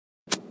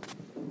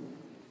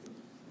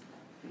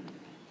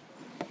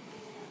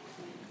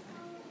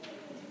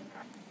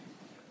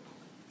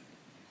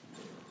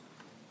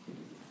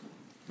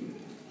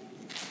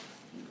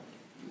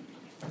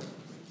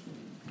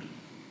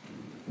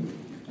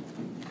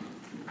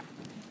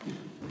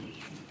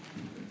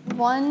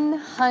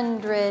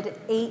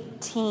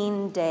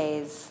118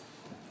 days.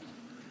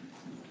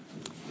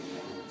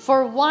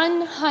 For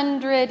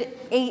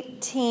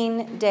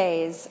 118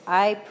 days,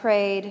 I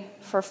prayed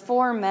for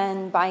 4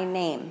 men by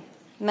name,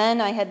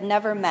 men I had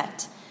never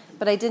met,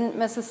 but I didn't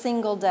miss a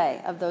single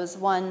day of those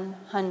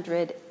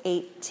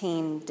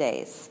 118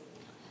 days.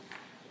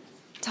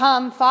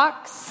 Tom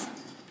Fox,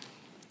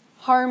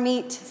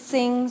 Harmeet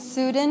Singh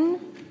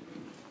Sudin,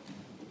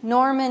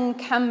 Norman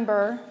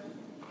Kember,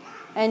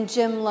 and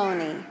Jim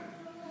Loney.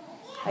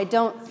 I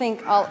don't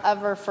think I'll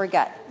ever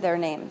forget their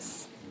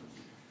names.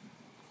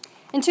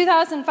 In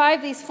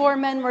 2005, these 4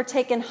 men were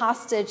taken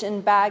hostage in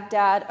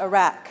Baghdad,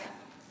 Iraq.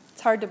 It's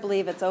hard to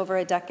believe it's over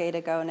a decade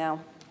ago now.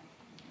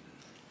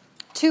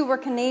 2 were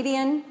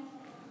Canadian,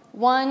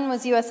 1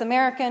 was U.S.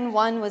 American,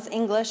 1 was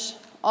English.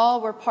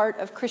 All were part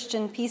of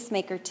Christian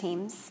peacemaker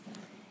teams.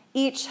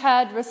 Each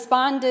had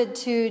responded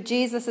to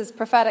Jesus'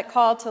 prophetic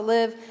call to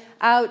live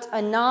out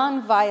a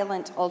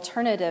non-violent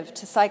alternative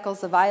to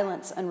cycles of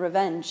violence and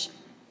revenge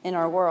in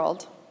our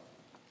world.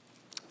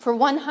 For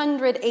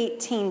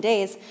 118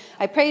 days,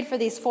 I prayed for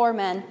these 4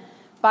 men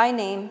by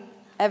name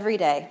every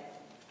day.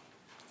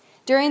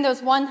 During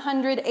those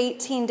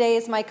 118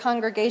 days, my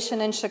congregation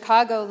in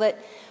Chicago lit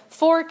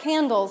 4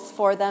 candles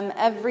for them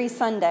every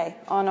Sunday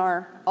on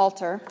our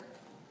altar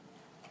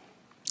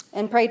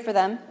and prayed for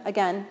them,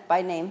 again,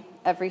 by name,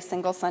 every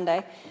single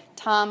Sunday.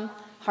 Tom,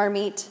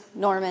 Harmeet,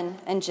 Norman,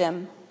 and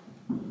Jim.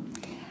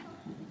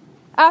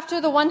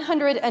 After the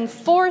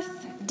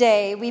 104th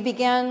day, we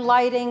began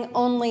lighting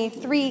only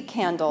 3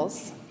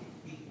 candles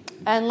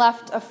and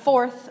left a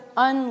 4th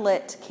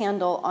unlit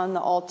candle on the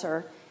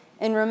altar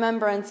in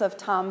remembrance of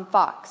Tom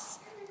Fox,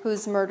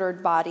 whose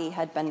murdered body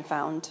had been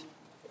found.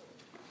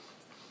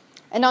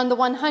 And on the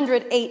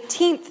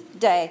 118th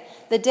day,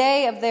 the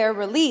day of their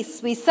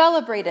release, we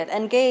celebrated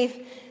and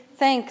gave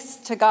thanks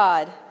to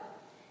God,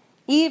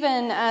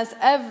 even as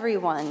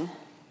everyone,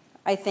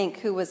 I think,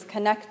 who was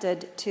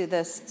connected to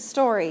this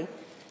story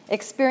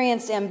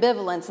experienced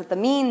ambivalence at the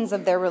means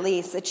of their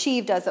release,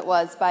 achieved as it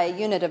was by a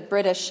unit of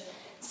British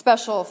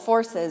special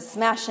forces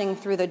smashing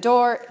through the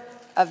door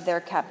of their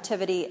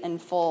captivity in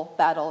full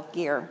battle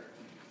gear.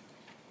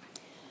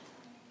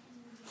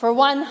 For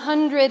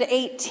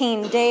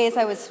 118 days,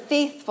 I was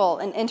faithful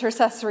in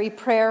intercessory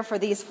prayer for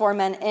these 4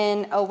 men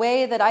in a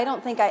way that I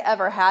don't think I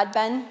ever had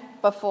been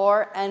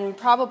before and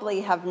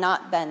probably have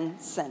not been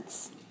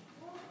since.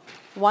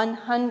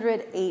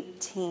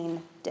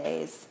 118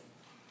 days.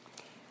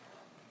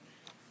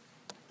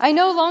 I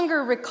no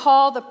longer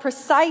recall the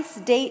precise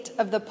date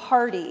of the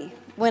party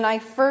when I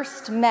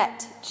first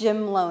met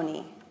Jim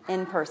Loney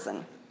in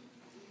person.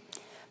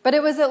 But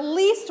it was at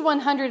least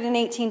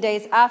 118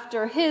 days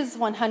after his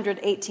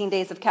 118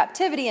 days of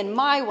captivity and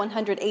my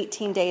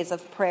 118 days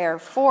of prayer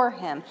for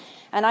him.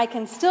 And I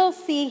can still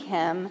see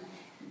him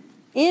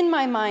in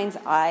my mind's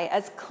eye,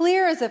 as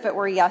clear as if it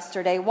were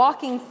yesterday,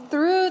 walking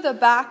through the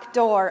back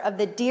door of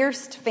the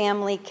Dearst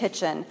family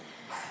kitchen.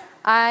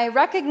 I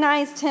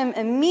recognized him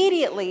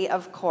immediately,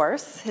 of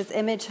course. His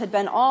image had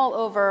been all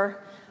over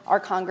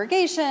our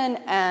congregation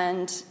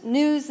and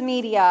news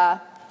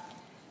media.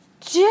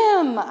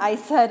 "Jim," I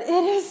said, "it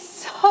is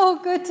so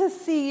good to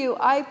see you.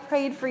 I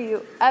prayed for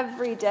you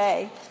every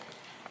day."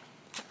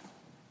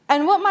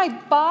 And what my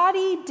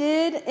body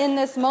did in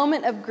this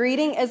moment of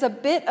greeting is a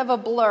bit of a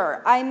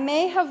blur. I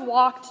may have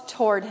walked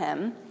toward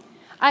him.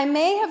 I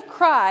may have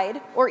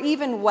cried or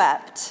even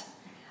wept.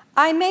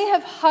 I may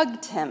have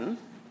hugged him.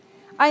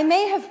 I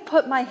may have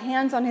put my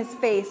hands on his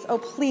face. Oh,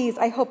 please,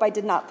 I hope I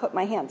did not put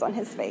my hands on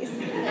his face.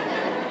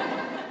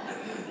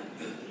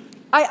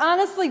 I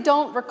honestly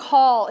don't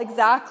recall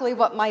exactly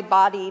what my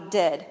body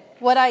did.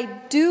 What I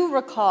do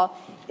recall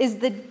is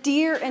the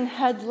deer in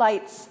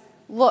headlights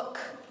look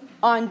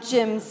on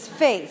Jim's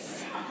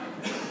face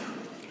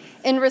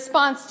in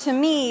response to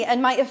me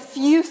and my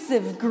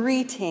effusive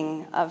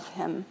greeting of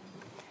him.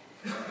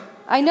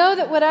 I know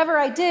that whatever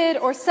I did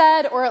or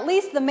said, or at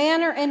least the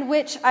manner in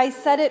which I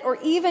said it, or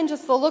even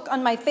just the look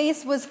on my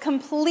face, was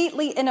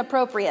completely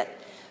inappropriate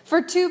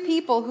for 2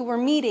 people who were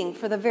meeting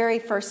for the very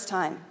first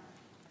time.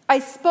 I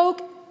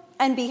spoke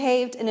and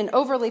behaved in an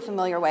overly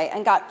familiar way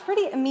and got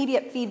pretty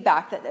immediate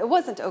feedback that it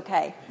wasn't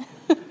okay.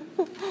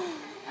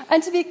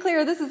 And to be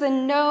clear, this is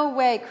in no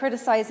way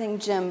criticizing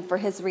Jim for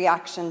his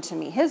reaction to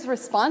me. His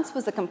response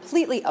was a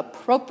completely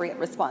appropriate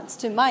response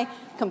to my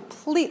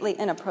completely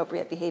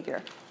inappropriate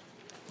behavior.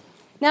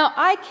 Now,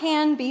 I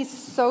can be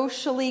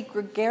socially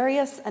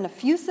gregarious and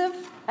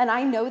effusive, and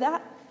I know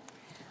that,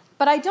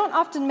 but I don't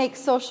often make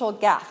social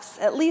gaffes,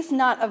 at least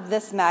not of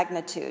this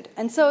magnitude.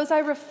 And so as I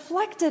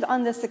reflected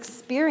on this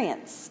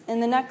experience in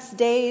the next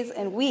days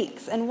and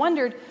weeks and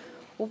wondered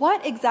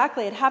what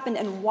exactly had happened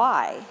and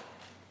why,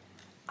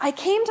 I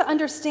came to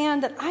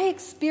understand that I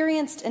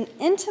experienced an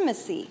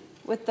intimacy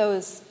with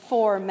those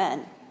 4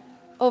 men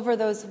over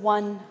those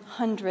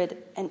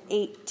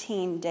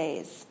 118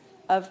 days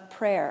of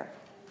prayer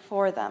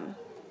for them.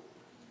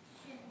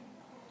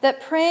 That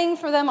praying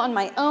for them on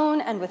my own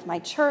and with my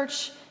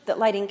church, that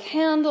lighting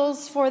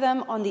candles for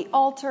them on the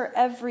altar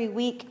every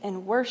week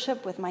in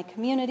worship with my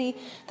community,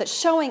 that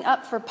showing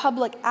up for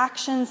public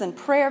actions and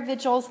prayer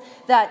vigils,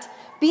 that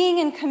being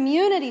in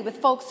community with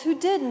folks who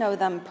did know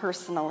them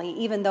personally,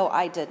 even though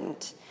I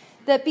didn't,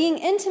 that being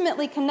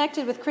intimately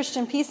connected with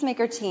Christian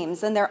Peacemaker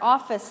teams and their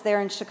office there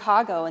in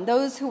Chicago, and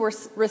those who were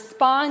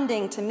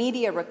responding to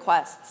media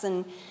requests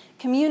and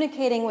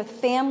communicating with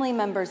family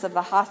members of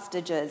the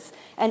hostages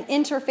and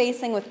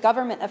interfacing with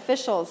government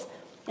officials.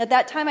 At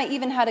that time, I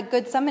even had a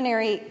good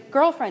seminary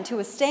girlfriend who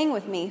was staying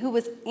with me who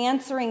was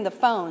answering the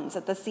phones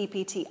at the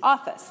CPT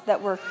office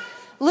that were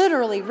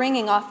literally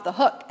ringing off the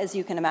hook, as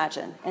you can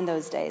imagine, in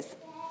those days.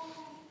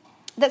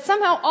 That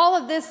somehow all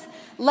of this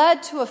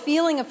led to a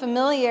feeling of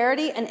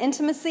familiarity and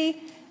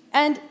intimacy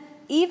and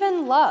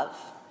even love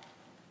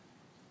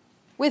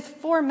with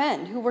 4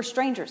 men who were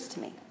strangers to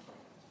me.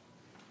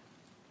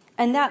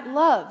 And that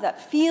love,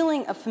 that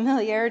feeling of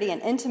familiarity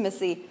and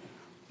intimacy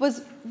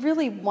was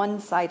really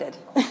one-sided,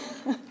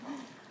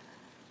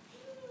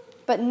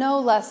 but no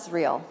less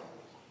real.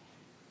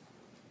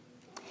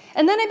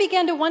 And then I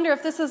began to wonder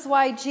if this is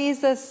why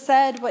Jesus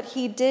said what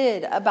he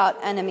did about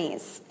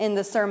enemies in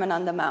the Sermon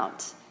on the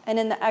Mount and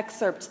in the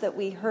excerpt that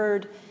we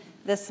heard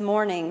this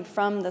morning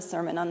from the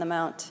Sermon on the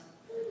Mount.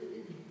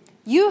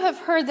 You have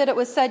heard that it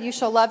was said, you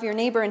shall love your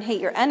neighbor and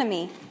hate your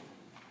enemy.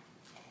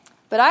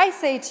 But I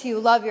say to you,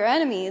 love your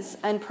enemies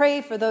and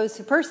pray for those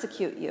who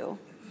persecute you,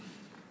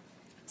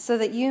 so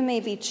that you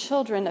may be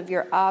children of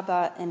your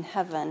Abba in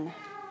heaven.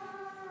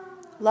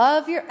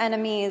 Love your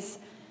enemies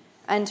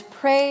and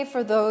pray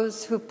for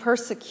those who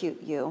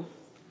persecute you.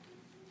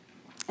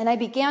 And I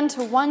began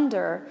to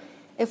wonder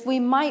if we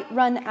might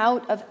run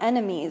out of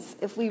enemies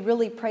if we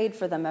really prayed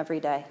for them every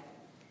day.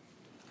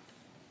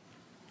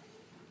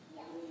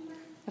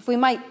 If we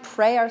might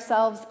pray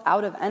ourselves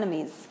out of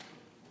enemies.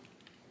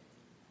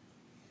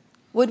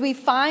 Would we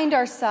find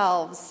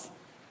ourselves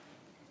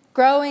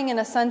growing in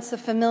a sense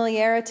of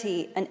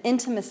familiarity and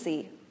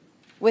intimacy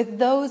with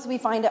those we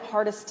find it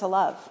hardest to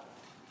love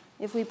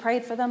if we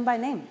prayed for them by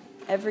name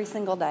every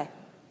single day?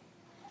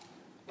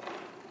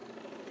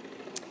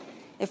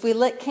 If we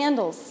lit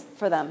candles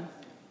for them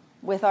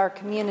with our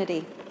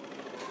community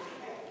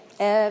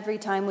every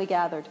time we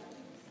gathered?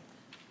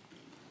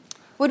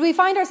 Would we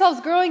find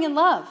ourselves growing in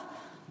love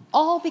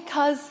all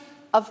because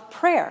of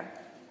prayer?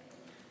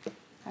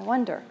 I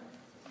wonder.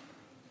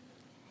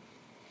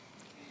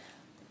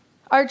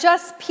 Our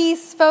Just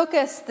Peace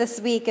focus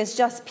this week is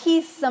just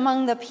peace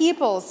among the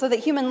people so that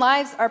human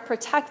lives are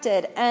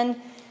protected.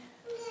 And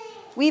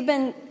we've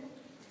been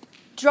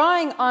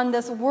drawing on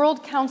this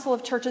World Council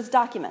of Churches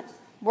document.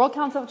 World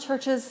Council of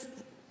Churches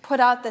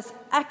put out this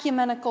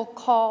ecumenical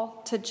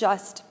call to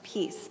just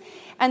peace.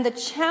 And the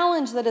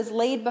challenge that is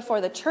laid before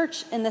the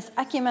church in this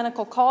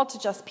ecumenical call to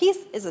just peace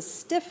is a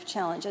stiff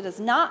challenge. It is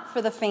not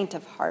for the faint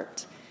of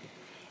heart.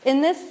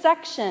 In this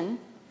section,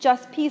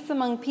 just peace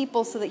among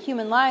people so that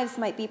human lives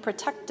might be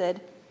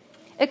protected,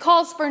 it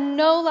calls for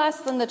no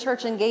less than the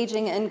church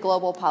engaging in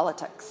global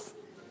politics.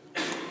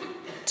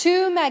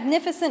 2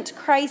 magnificent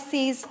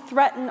crises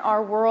threaten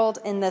our world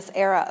in this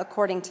era,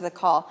 according to the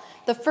call.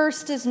 The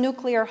first is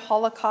nuclear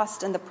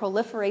holocaust and the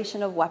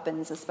proliferation of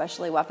weapons,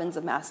 especially weapons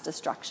of mass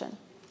destruction.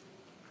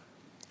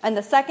 And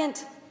the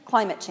second,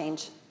 climate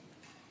change,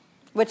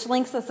 which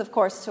links us, of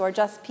course, to our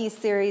Just Peace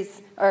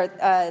series, or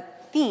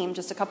theme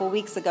just a couple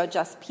weeks ago,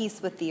 Just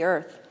Peace with the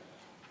Earth.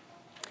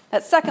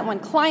 That second one,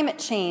 climate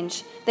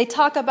change, they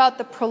talk about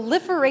the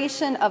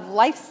proliferation of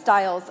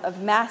lifestyles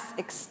of mass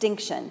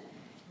extinction.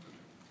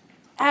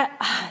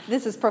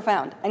 This is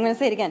profound. I'm going to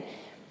say it again.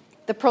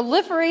 The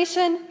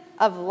proliferation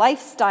of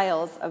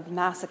lifestyles of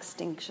mass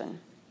extinction.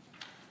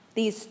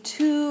 These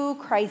 2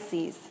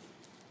 crises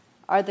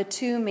are the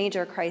 2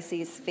 major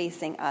crises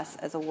facing us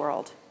as a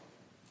world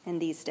in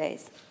these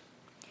days.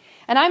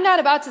 And I'm not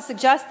about to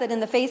suggest that in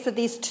the face of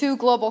these 2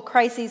 global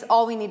crises,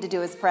 all we need to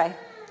do is pray,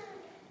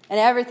 and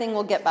everything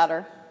will get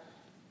better.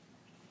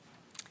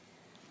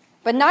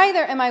 But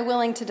neither am I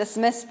willing to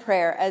dismiss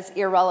prayer as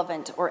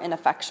irrelevant or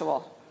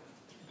ineffectual.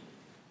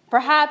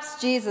 Perhaps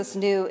Jesus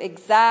knew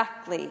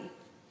exactly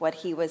what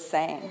he was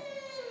saying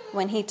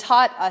when he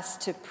taught us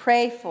to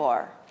pray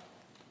for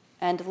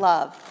and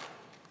love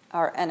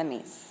our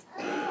enemies.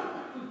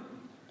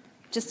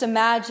 Just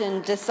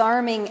imagine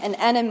disarming an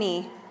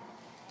enemy,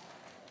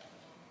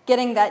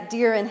 getting that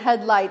deer in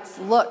headlights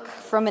look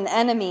from an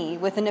enemy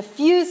with an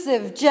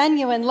effusive,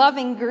 genuine,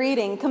 loving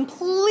greeting,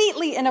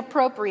 completely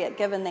inappropriate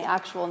given the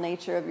actual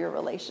nature of your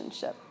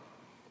relationship.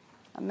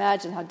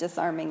 Imagine how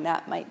disarming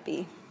that might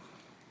be.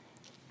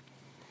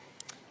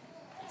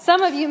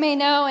 Some of you may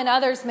know, and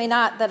others may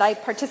not, that I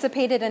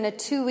participated in a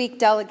 2-week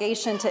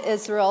delegation to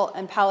Israel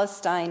and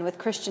Palestine with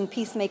Christian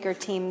Peacemaker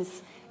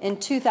teams in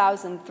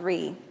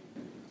 2003.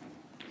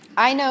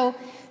 I know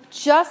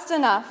just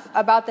enough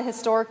about the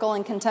historical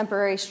and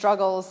contemporary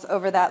struggles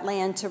over that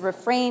land to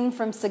refrain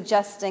from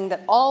suggesting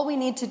that all we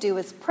need to do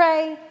is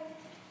pray,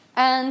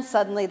 and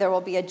suddenly there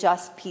will be a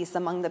just peace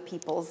among the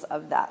peoples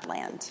of that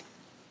land.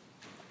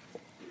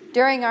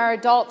 During our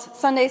adult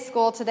Sunday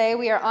school today,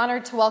 we are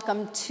honored to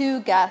welcome two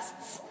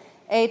guests,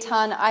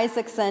 Eitan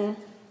Isaacson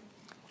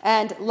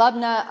and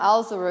Lubna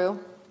Alzaru.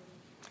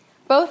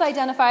 Both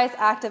identify as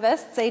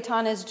activists.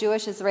 Eitan is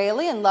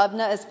Jewish-Israeli and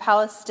Lubna is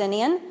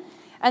Palestinian.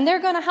 And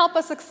they're going to help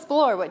us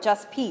explore what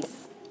just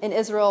peace in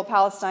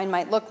Israel-Palestine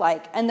might look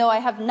like. And though I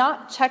have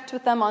not checked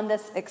with them on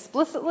this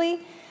explicitly,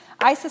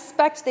 I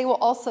suspect they will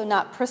also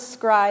not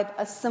prescribe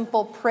a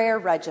simple prayer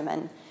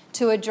regimen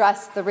to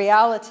address the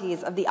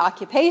realities of the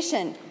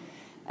occupation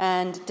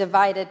and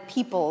divided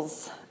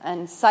peoples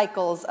and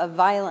cycles of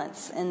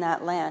violence in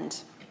that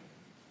land.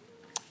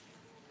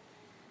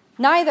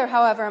 Neither,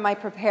 however, am I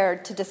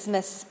prepared to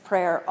dismiss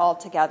prayer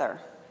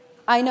altogether.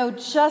 I know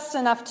just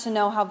enough to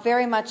know how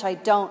very much I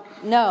don't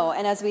know,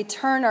 and as we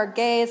turn our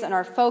gaze and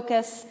our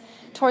focus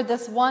toward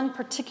this one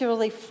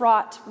particularly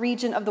fraught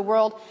region of the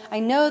world,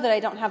 I know that I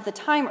don't have the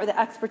time or the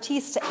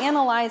expertise to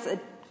analyze a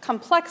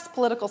complex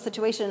political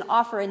situation and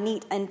offer a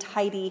neat and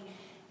tidy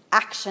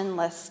action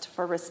list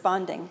for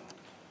responding.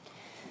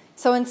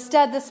 So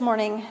instead, this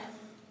morning,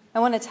 I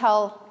want to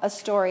tell a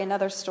story,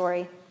 another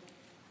story.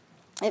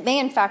 It may,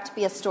 in fact,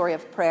 be a story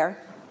of prayer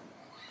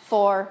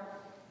for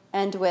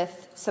and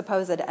with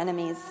supposed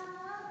enemies.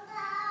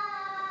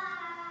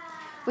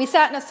 We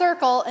sat in a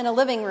circle in a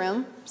living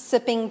room,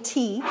 sipping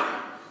tea.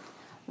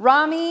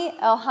 Rami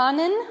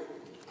Elhanan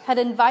had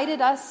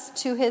invited us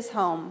to his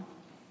home.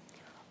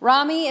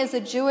 Rami is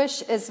a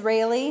Jewish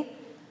Israeli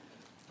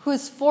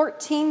whose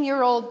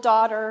 14-year-old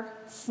daughter,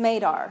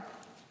 Smadar,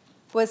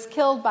 was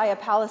killed by a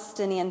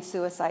Palestinian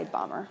suicide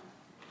bomber.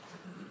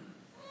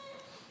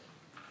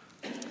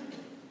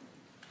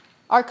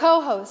 Our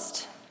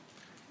co-host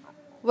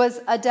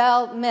was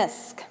Adel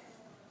Misk,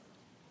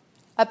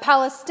 a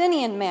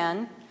Palestinian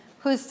man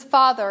whose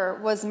father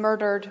was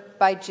murdered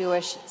by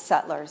Jewish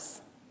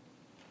settlers.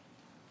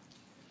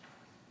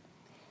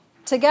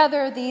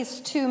 Together,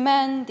 these two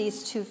men,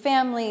 these two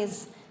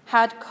families,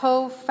 had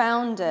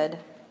co-founded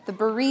the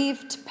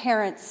Bereaved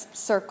Parents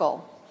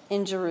Circle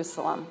in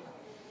Jerusalem.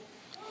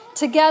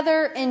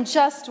 Together, in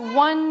just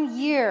 1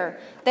 year,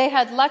 they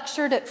had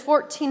lectured at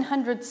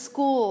 1,400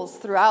 schools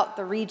throughout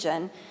the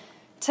region.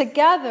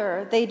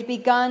 Together, they'd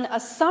begun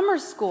a summer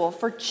school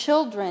for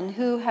children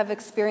who have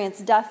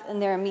experienced death in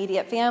their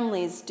immediate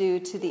families due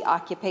to the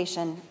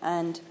occupation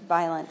and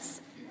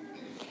violence.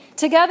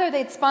 Together,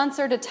 they'd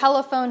sponsored a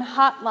telephone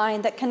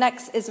hotline that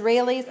connects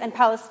Israelis and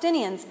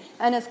Palestinians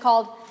and is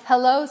called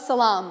Hello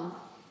Salam.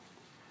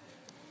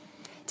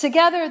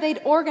 Together,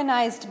 they'd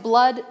organized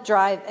blood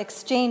drive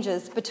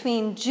exchanges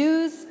between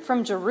Jews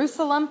from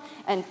Jerusalem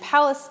and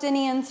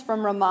Palestinians from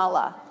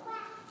Ramallah.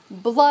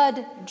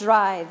 Blood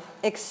drive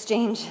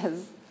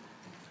exchanges.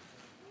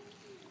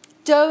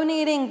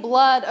 Donating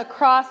blood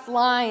across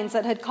lines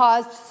that had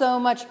caused so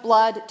much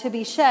blood to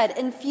be shed,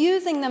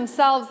 infusing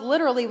themselves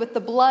literally with the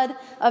blood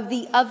of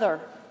the other,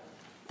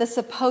 the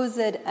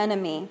supposed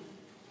enemy.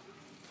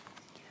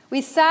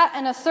 We sat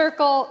in a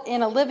circle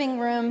in a living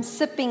room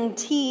sipping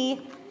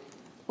tea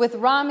with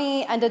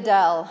Rami and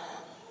Adel,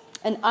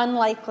 an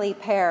unlikely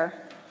pair.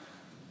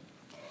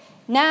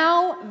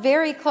 Now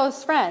very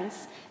close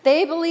friends,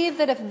 they believe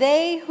that if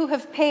they who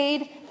have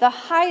paid the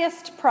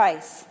highest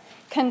price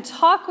can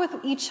talk with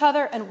each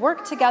other and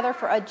work together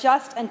for a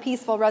just and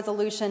peaceful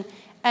resolution,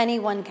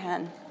 anyone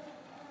can.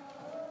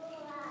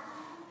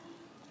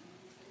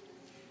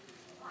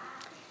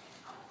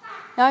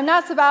 Now, I'm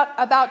not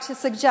about to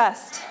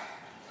suggest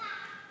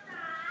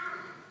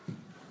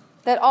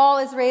that all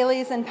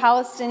Israelis and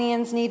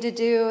Palestinians need to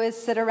do is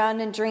sit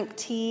around and drink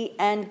tea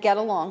and get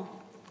along.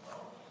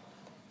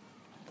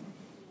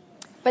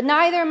 But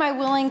neither am I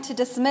willing to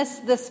dismiss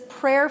this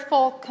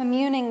prayerful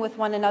communing with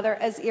one another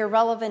as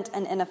irrelevant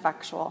and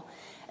ineffectual,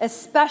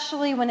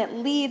 especially when it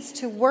leads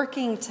to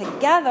working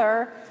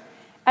together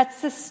at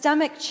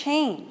systemic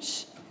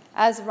change,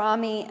 as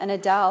Rami and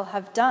Adel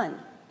have done,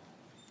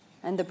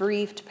 and the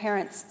Bereaved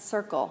Parents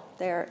Circle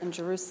there in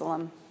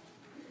Jerusalem.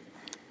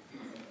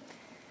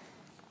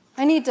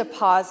 I need to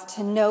pause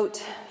to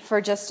note for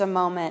just a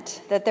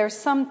moment that there's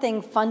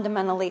something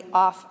fundamentally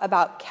off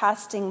about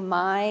casting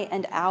my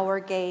and our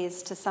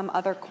gaze to some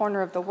other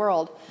corner of the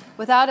world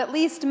without at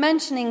least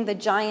mentioning the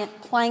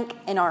giant plank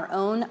in our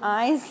own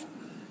eyes.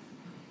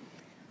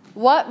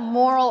 What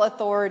moral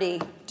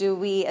authority do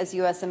we as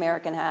U.S.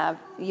 Americans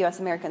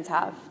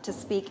have to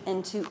speak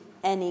into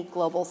any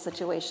global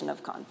situation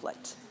of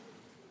conflict?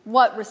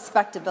 What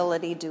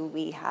respectability do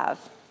we have?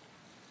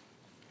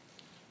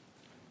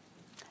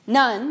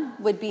 None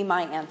would be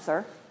my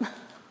answer.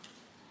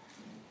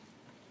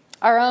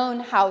 Our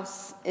own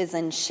house is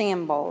in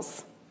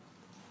shambles.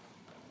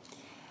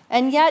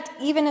 And yet,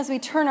 even as we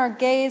turn our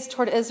gaze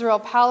toward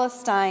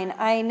Israel-Palestine,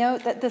 I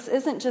note that this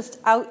isn't just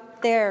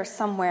out there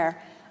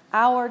somewhere.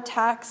 Our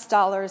tax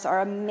dollars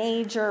are a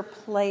major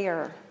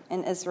player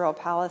in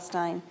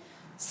Israel-Palestine.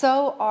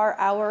 So are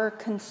our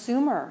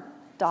consumer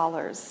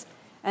dollars,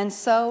 and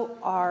so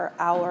are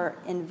our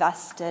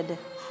invested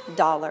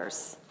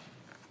dollars.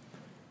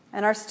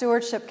 And our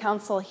stewardship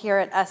council here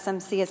at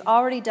SMC has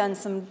already done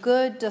some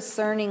good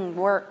discerning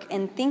work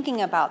in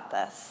thinking about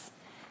this.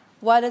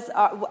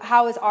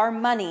 How is our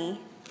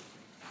money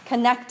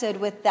connected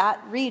with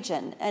that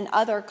region and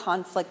other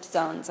conflict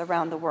zones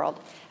around the world?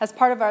 As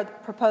part of our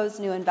proposed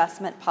new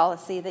investment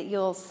policy that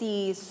you'll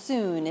see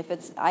soon,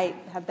 I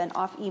have been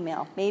off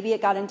email. Maybe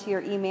it got into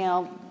your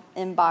email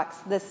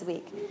inbox this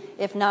week.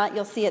 If not,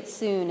 you'll see it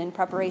soon in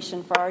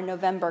preparation for our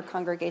November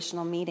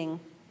congregational meeting.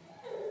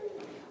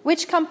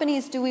 Which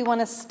companies do we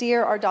want to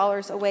steer our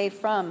dollars away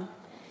from?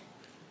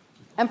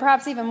 And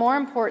perhaps even more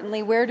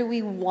importantly, where do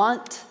we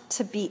want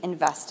to be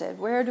invested?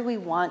 Where do we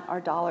want our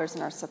dollars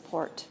and our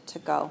support to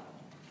go?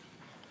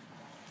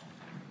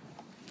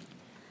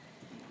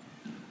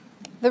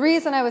 The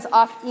reason I was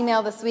off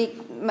email this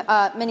week,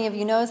 many of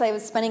you know, is I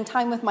was spending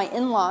time with my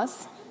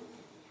in-laws.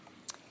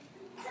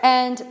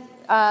 And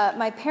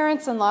my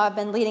parents-in-law have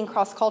been leading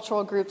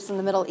cross-cultural groups in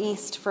the Middle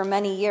East for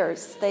many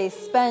years. They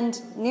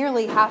spend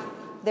nearly half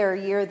their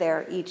year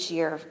there each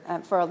year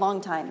for a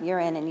long time, year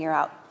in and year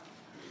out.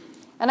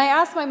 And I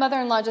asked my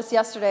mother-in-law just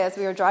yesterday as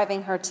we were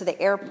driving her to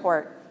the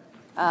airport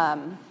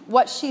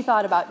what she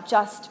thought about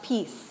just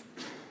peace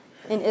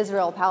in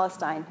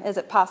Israel-Palestine. Is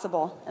it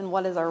possible, and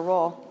what is our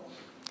role?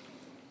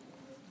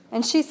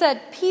 And she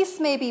said, peace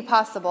may be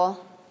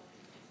possible,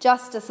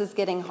 justice is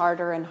getting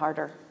harder and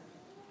harder.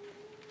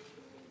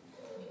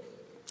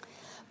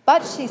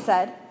 But, she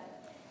said,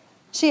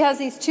 she has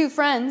these two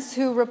friends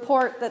who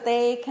report that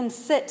they can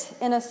sit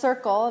in a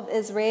circle of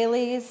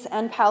Israelis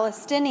and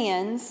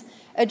Palestinians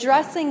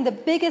addressing the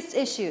biggest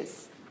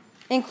issues,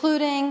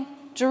 including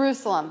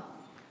Jerusalem,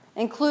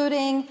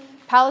 including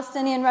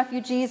Palestinian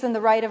refugees and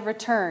the right of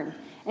return,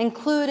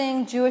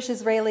 including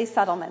Jewish-Israeli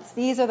settlements.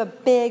 These are the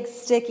big,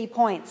 sticky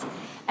points.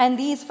 And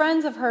these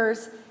friends of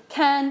hers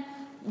can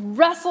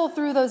wrestle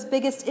through those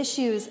biggest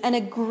issues and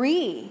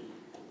agree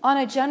on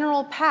a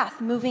general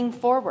path moving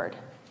forward.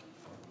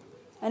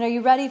 And are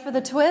you ready for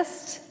the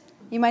twist?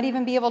 You might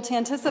even be able to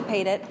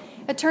anticipate it.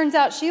 It turns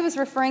out she was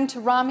referring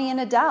to Rami and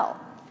Adele.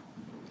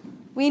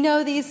 We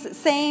know these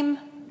same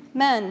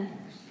men.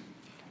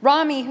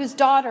 Rami, whose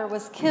daughter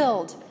was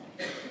killed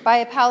by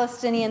a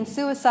Palestinian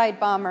suicide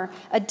bomber.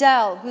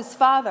 Adele, whose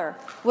father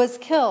was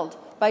killed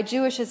by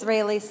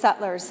Jewish-Israeli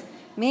settlers.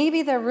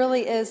 Maybe there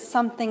really is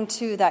something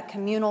to that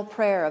communal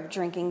prayer of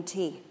drinking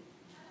tea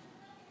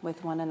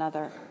with one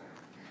another.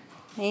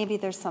 Maybe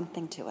there's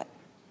something to it.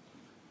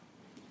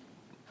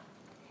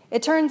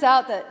 It turns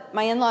out that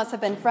my in-laws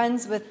have been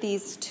friends with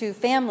these two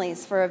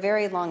families for a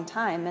very long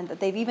time, and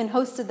that they've even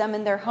hosted them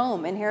in their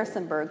home in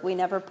Harrisonburg. We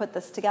never put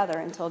this together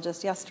until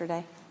just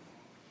yesterday.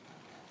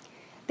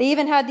 They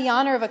even had the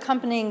honor of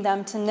accompanying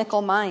them to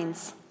nickel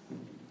mines,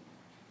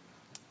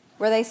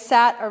 where they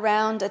sat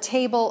around a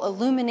table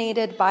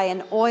illuminated by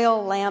an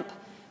oil lamp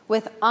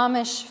with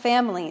Amish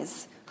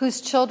families whose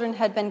children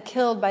had been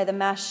killed by the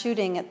mass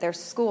shooting at their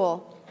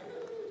school,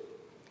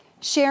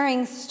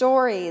 sharing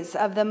stories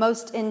of the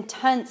most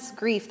intense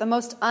grief, the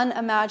most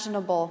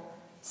unimaginable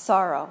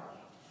sorrow,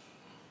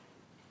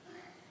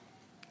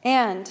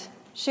 and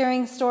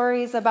sharing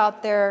stories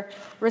about their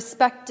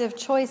respective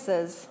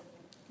choices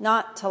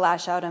not to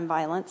lash out in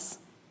violence,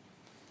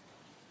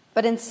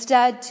 but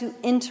instead to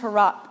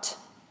interrupt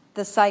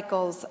the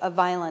cycles of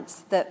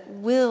violence that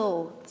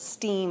will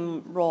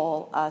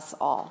steamroll us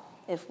all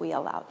if we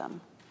allow them.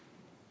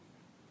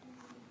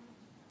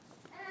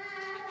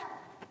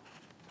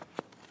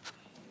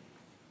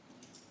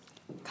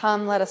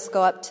 Come, let us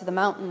go up to the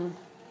mountain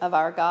of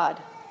our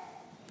God.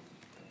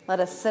 Let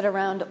us sit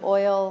around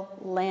oil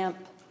lamp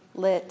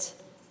lit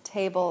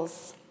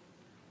tables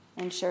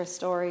and share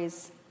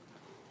stories.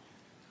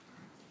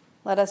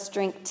 Let us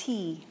drink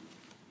tea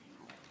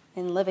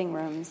in living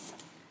rooms.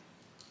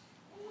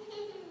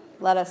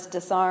 Let us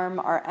disarm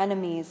our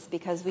enemies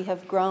because we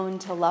have grown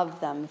to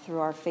love them through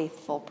our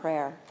faithful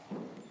prayer.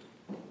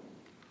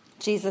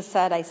 Jesus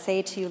said, I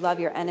say to you, love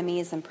your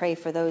enemies and pray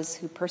for those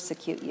who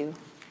persecute you,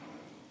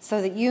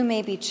 so that you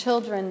may be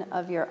children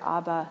of your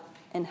Abba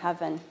in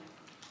heaven.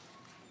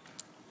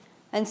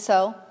 And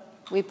so,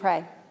 we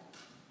pray.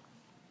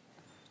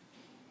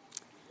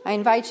 I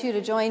invite you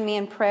to join me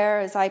in prayer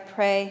as I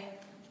pray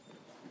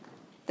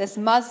this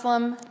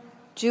Muslim,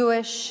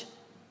 Jewish,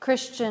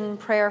 Christian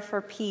prayer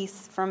for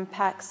peace from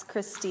Pax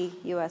Christi,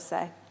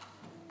 USA.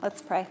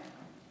 Let's pray.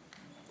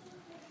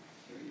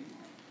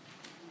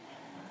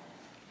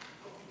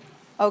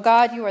 O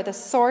God, you are the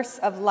source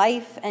of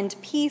life and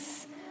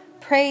peace.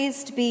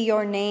 Praised be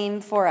your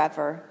name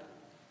forever.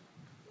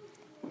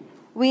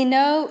 We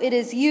know it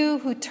is you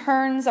who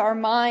turns our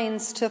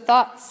minds to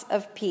thoughts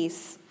of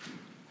peace.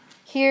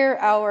 Hear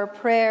our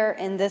prayer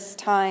in this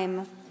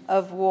time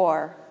of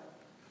war.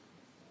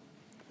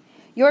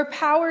 Your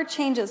power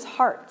changes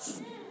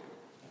hearts.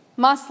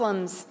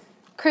 Muslims,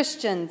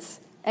 Christians,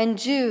 and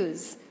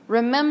Jews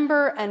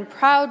remember and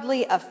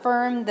proudly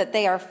affirm that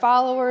they are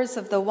followers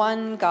of the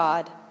one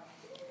God,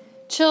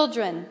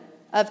 children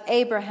of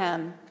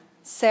Abraham,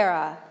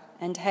 Sarah,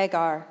 and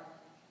Hagar,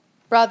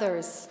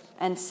 brothers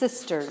and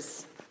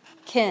sisters,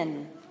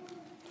 kin.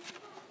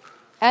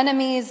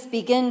 Enemies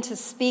begin to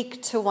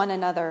speak to one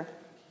another.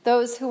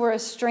 Those who were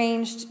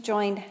estranged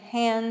joined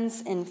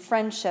hands in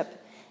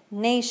friendship.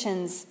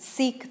 Nations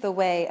seek the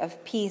way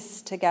of peace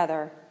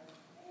together.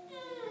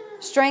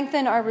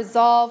 Strengthen our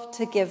resolve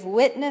to give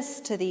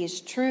witness to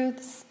these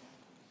truths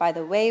by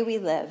the way we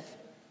live.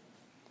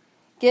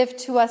 Give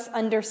to us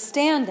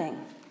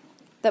understanding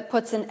that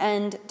puts an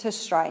end to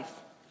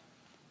strife.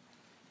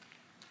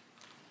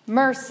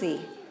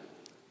 Mercy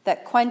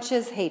that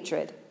quenches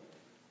hatred.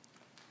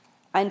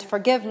 And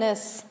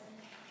forgiveness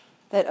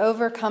that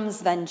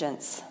overcomes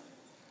vengeance.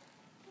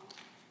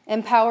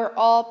 Empower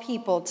all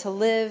people to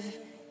live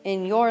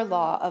in your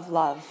law of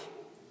love.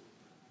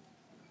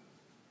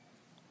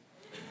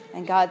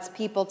 And God's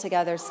people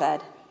together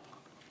said,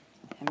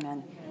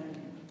 Amen.